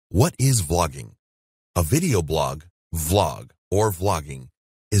What is vlogging? A video blog, vlog, or vlogging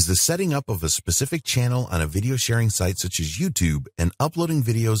is the setting up of a specific channel on a video sharing site such as YouTube and uploading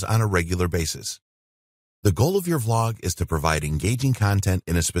videos on a regular basis. The goal of your vlog is to provide engaging content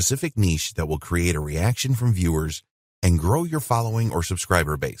in a specific niche that will create a reaction from viewers and grow your following or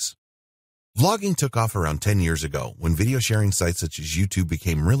subscriber base. Vlogging took off around 10 years ago when video sharing sites such as YouTube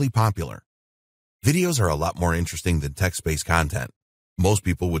became really popular. Videos are a lot more interesting than text-based content. Most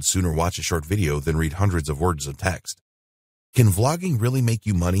people would sooner watch a short video than read hundreds of words of text. Can vlogging really make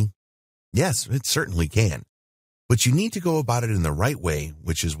you money? Yes, it certainly can. But you need to go about it in the right way,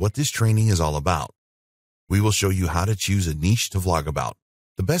 which is what this training is all about. We will show you how to choose a niche to vlog about,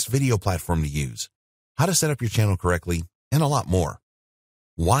 the best video platform to use, how to set up your channel correctly, and a lot more.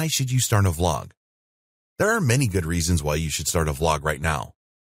 Why should you start a vlog? There are many good reasons why you should start a vlog right now.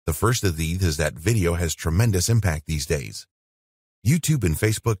 The first of these is that video has tremendous impact these days. YouTube and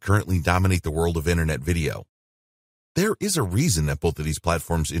Facebook currently dominate the world of internet video. There is a reason that both of these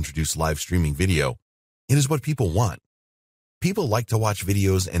platforms introduce live streaming video. It is what people want. People like to watch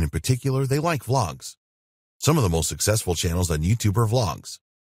videos, and in particular, they like vlogs. Some of the most successful channels on YouTube are vlogs.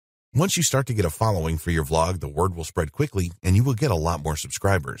 Once you start to get a following for your vlog, the word will spread quickly and you will get a lot more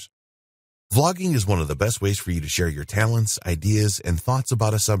subscribers. Vlogging is one of the best ways for you to share your talents, ideas, and thoughts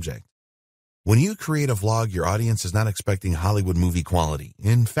about a subject. When you create a vlog, your audience is not expecting Hollywood movie quality.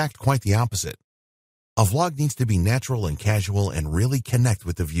 In fact, quite the opposite. A vlog needs to be natural and casual and really connect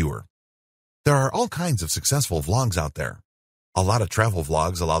with the viewer. There are all kinds of successful vlogs out there. A lot of travel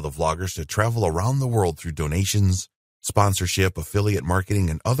vlogs allow the vloggers to travel around the world through donations, sponsorship, affiliate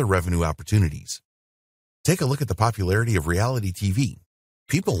marketing, and other revenue opportunities. Take a look at the popularity of reality TV.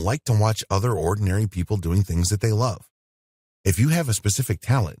 People like to watch other ordinary people doing things that they love. If you have a specific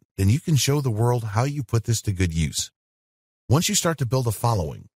talent, then you can show the world how you put this to good use. Once you start to build a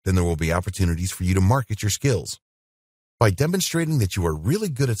following, then there will be opportunities for you to market your skills. By demonstrating that you are really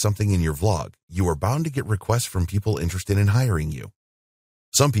good at something in your vlog, you are bound to get requests from people interested in hiring you.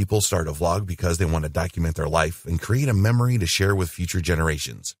 Some people start a vlog because they want to document their life and create a memory to share with future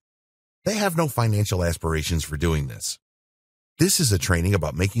generations. They have no financial aspirations for doing this. This is a training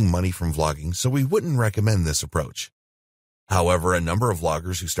about making money from vlogging, so we wouldn't recommend this approach. However, a number of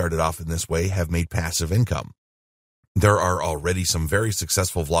vloggers who started off in this way have made passive income. There are already some very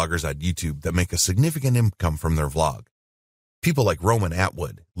successful vloggers on YouTube that make a significant income from their vlog. People like Roman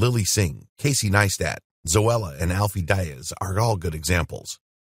Atwood, Lily Singh, Casey Neistat, Zoella, and Alfie Diaz are all good examples.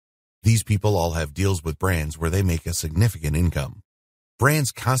 These people all have deals with brands where they make a significant income.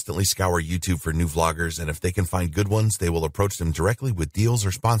 Brands constantly scour YouTube for new vloggers, and if they can find good ones, they will approach them directly with deals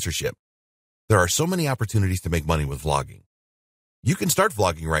or sponsorship. There are so many opportunities to make money with vlogging. You can start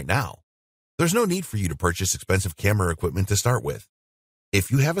vlogging right now. There's no need for you to purchase expensive camera equipment to start with. If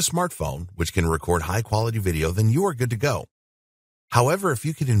you have a smartphone, which can record high-quality video, then you are good to go. However, if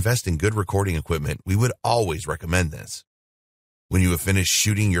you could invest in good recording equipment, we would always recommend this. When you have finished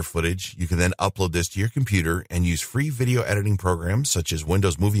shooting your footage, you can then upload this to your computer and use free video editing programs such as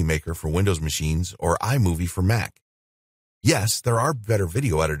Windows Movie Maker for Windows machines or iMovie for Mac. Yes, there are better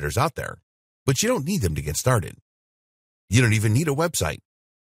video editors out there, but you don't need them to get started. You don't even need a website.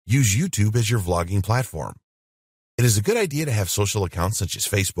 Use YouTube as your vlogging platform. It is a good idea to have social accounts such as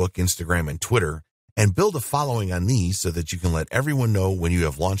Facebook, Instagram, and Twitter, and build a following on these so that you can let everyone know when you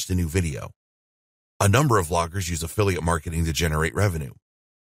have launched a new video. A number of vloggers use affiliate marketing to generate revenue.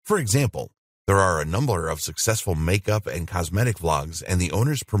 For example, there are a number of successful makeup and cosmetic vlogs, and the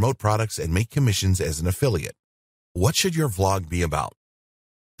owners promote products and make commissions as an affiliate. What should your vlog be about?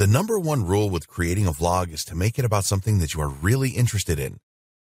 The number one rule with creating a vlog is to make it about something that you are really interested in.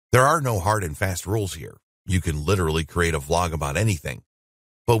 There are no hard and fast rules here. You can literally create a vlog about anything.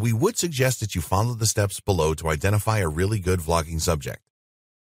 But we would suggest that you follow the steps below to identify a really good vlogging subject.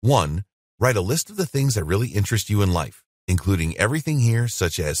 1. Write a list of the things that really interest you in life, including everything here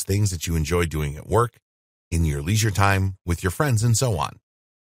such as things that you enjoy doing at work, in your leisure time, with your friends, and so on.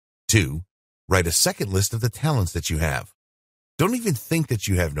 2. Write a second list of the talents that you have. Don't even think that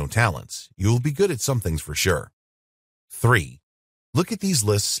you have no talents. You will be good at some things for sure. 3. Look at these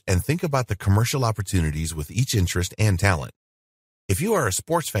lists and think about the commercial opportunities with each interest and talent. If you are a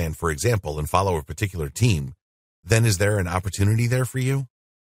sports fan, for example, and follow a particular team, then is there an opportunity there for you?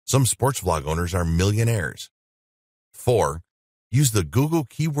 Some sports vlog owners are millionaires. 4. Use the Google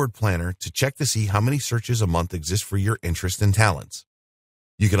Keyword Planner to check to see how many searches a month exist for your interests and talents.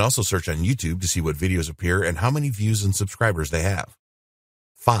 You can also search on YouTube to see what videos appear and how many views and subscribers they have.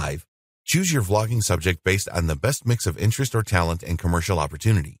 5. Choose your vlogging subject based on the best mix of interest or talent and commercial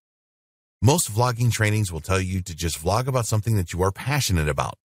opportunity. Most vlogging trainings will tell you to just vlog about something that you are passionate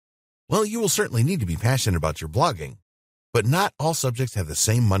about. Well, you will certainly need to be passionate about your blogging, but not all subjects have the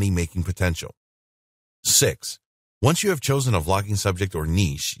same money-making potential. 6. Once you have chosen a vlogging subject or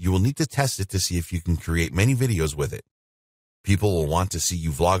niche, you will need to test it to see if you can create many videos with it. People will want to see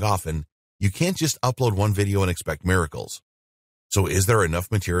you vlog often. You can't just upload one video and expect miracles. So is there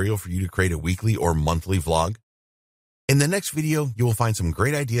enough material for you to create a weekly or monthly vlog? In the next video, you will find some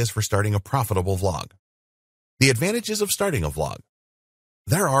great ideas for starting a profitable vlog. The advantages of starting a vlog.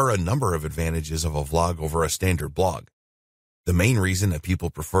 There are a number of advantages of a vlog over a standard blog. The main reason that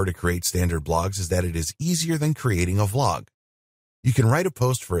people prefer to create standard blogs is that it is easier than creating a vlog. You can write a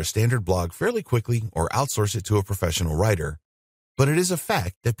post for a standard blog fairly quickly or outsource it to a professional writer, but it is a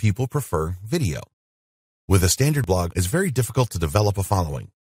fact that people prefer video. With a standard blog, it's very difficult to develop a following.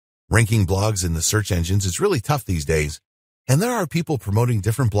 Ranking blogs in the search engines is really tough these days, and there are people promoting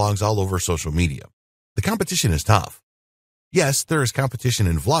different blogs all over social media. The competition is tough. Yes, there is competition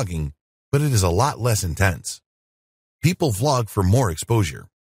in vlogging, but it is a lot less intense. People vlog for more exposure.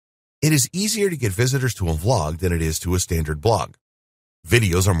 It is easier to get visitors to a vlog than it is to a standard blog.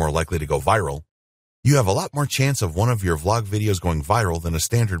 Videos are more likely to go viral. You have a lot more chance of one of your vlog videos going viral than a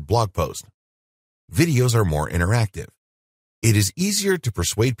standard blog post. Videos are more interactive. It is easier to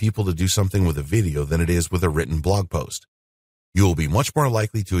persuade people to do something with a video than it is with a written blog post. You will be much more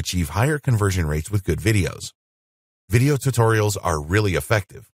likely to achieve higher conversion rates with good videos. Video tutorials are really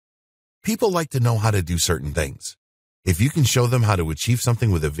effective. People like to know how to do certain things. If you can show them how to achieve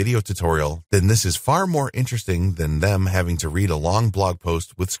something with a video tutorial, then this is far more interesting than them having to read a long blog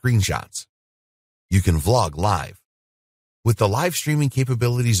post with screenshots. You can vlog live. With the live streaming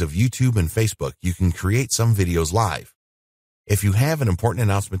capabilities of YouTube and Facebook, you can create some videos live. If you have an important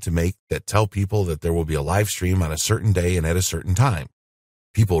announcement to make that tell people that there will be a live stream on a certain day and at a certain time,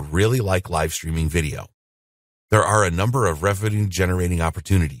 people really like live streaming video. There are a number of revenue-generating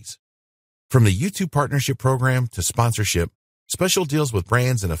opportunities. From the YouTube Partnership Program to sponsorship, special deals with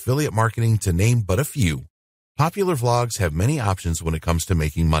brands and affiliate marketing to name but a few, popular vlogs have many options when it comes to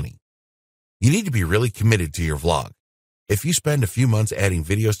making money. You need to be really committed to your vlog. If you spend a few months adding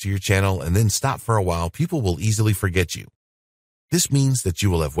videos to your channel and then stop for a while, people will easily forget you. This means that you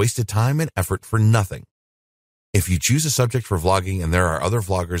will have wasted time and effort for nothing. If you choose a subject for vlogging and there are other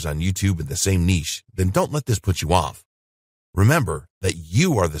vloggers on YouTube in the same niche, then don't let this put you off. Remember that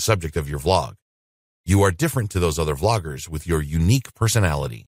you are the subject of your vlog. You are different to those other vloggers with your unique personality.